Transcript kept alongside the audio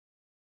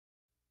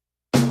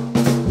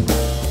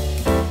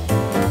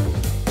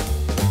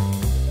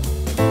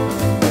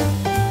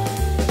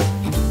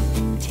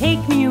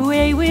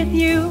with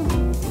you,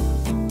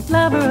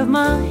 lover of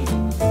mine.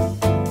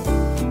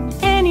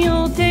 Any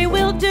old day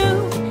will do,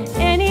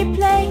 any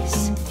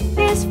place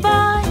is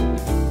fine.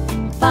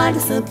 Find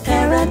us a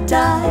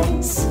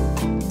paradise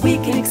we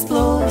can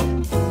explore.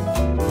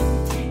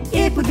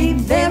 It would be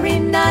very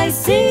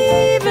nice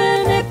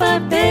even if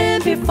I've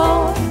been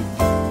before.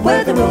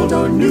 Whether old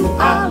or new,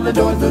 I'll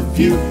adore the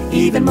view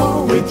even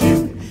more with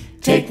you.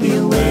 Take me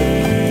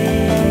away.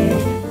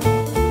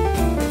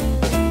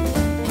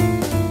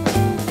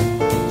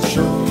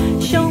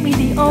 Show me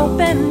the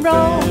open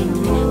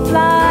road,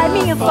 fly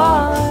me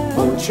afar.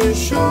 Won't you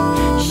show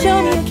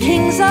me a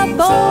king's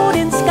abode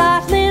in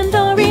Scotland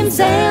or in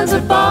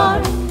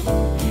Zanzibar.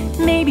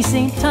 Maybe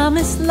St.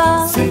 Thomas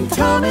Love,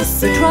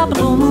 the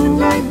tropical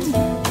moonlight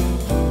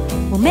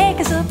will make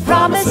us a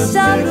promise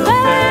of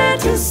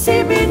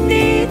fantasy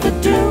beneath the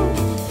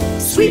dew.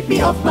 Sweep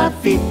me off my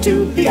feet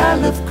to the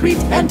Isle of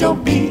Crete, and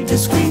don't be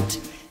discreet.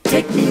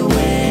 Take me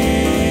away.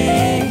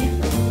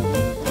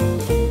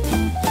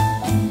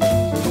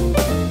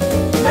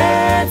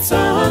 Let's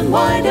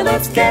unwind and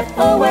let's get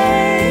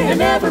away and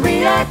never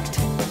react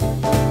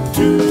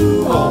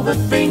to all the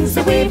things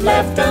that we've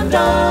left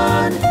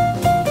undone.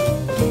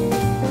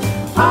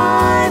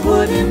 I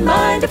wouldn't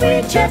mind if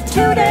we jet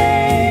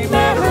today,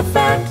 matter of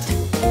fact.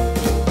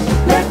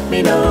 Let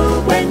me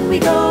know when we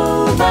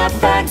go, my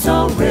bag's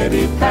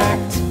already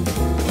packed.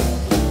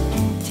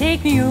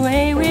 Take me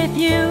away with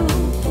you,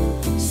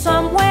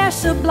 somewhere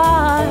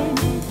sublime.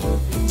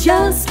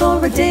 Just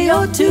for a day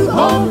or two,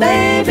 or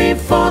maybe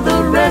for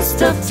the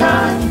rest of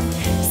time.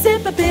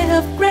 Sip a bit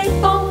of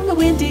grape on a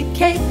windy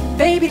cape,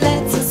 baby,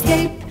 let's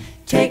escape.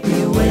 Take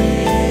me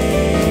away.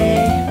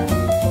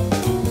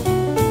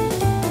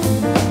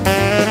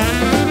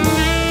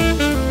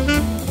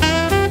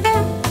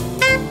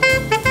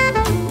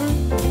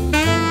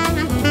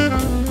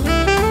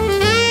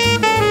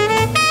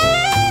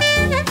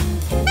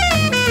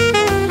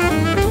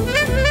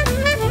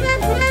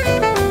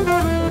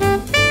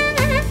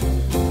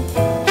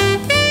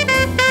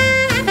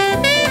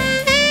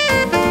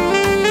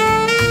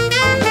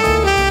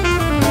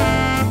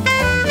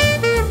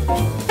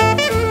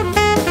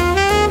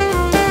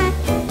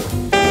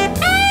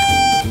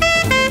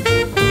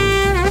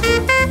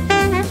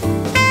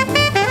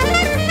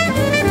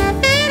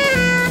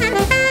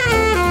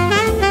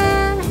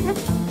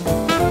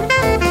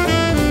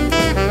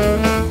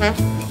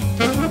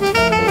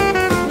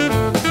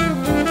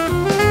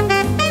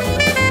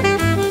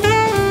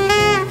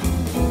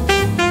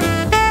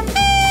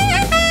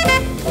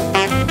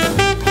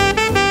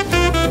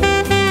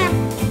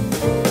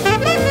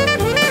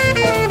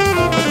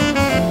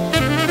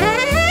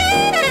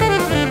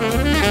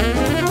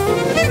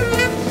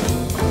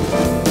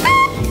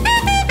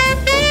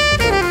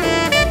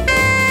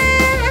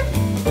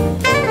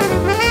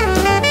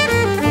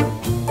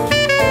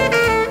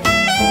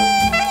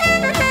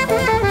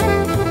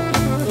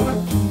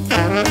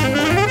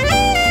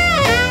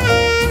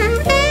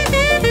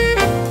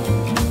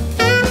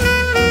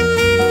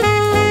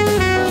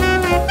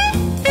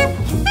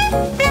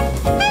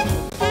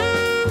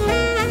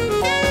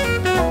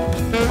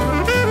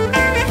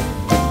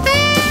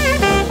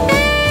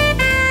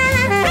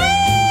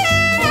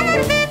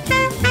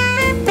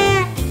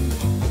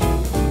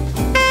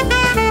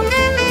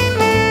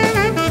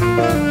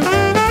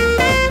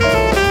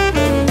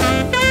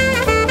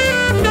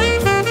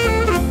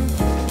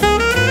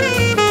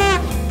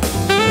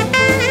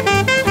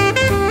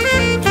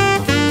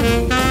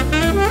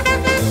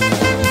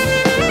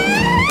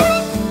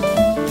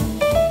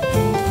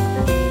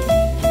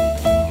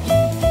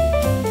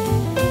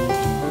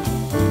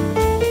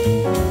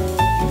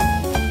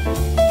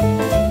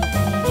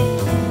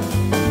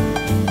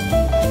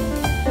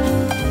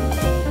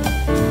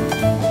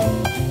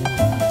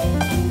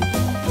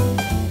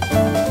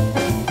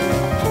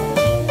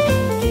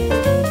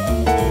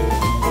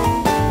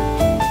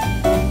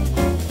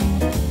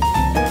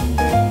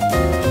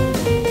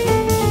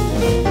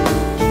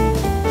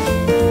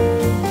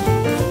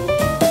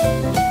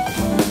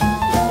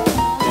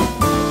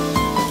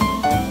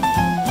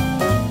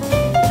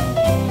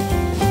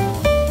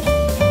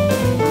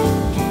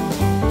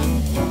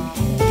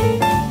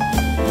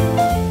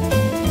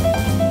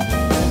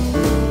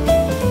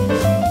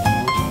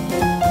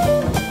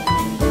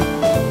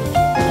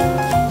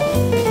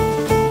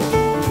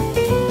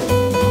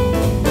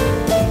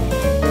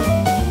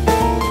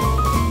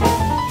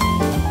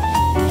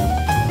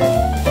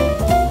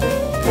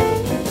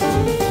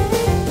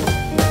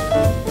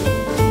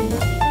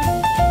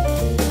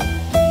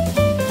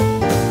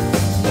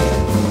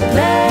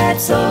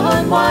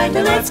 Unwind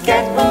and let's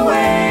get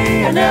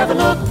away and never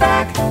look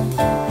back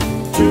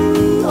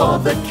to all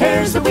the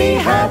cares that we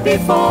had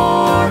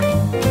before.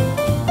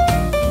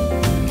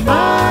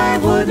 I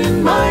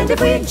wouldn't mind if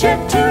we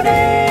jet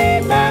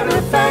today, matter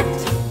of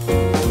fact.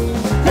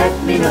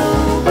 Let me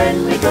know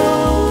when we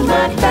go,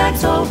 my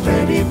bag's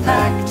already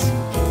packed.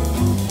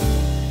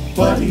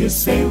 What do you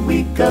say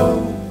we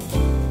go?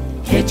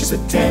 Pitch us a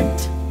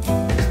tent,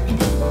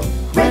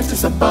 rent rent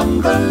us a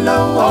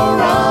bungalow or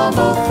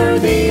ramble through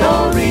the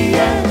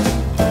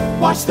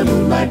Orient. Watch the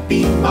moonlight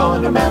beam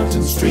on a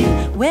mountain stream.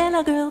 When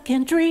a girl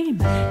can dream,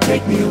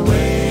 take me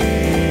away.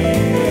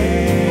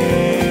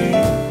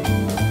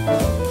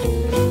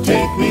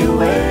 Take me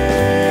away.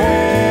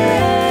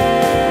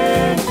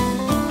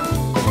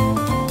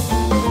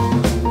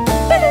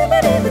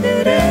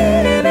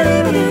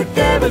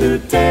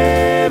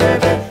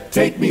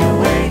 Take me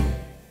away.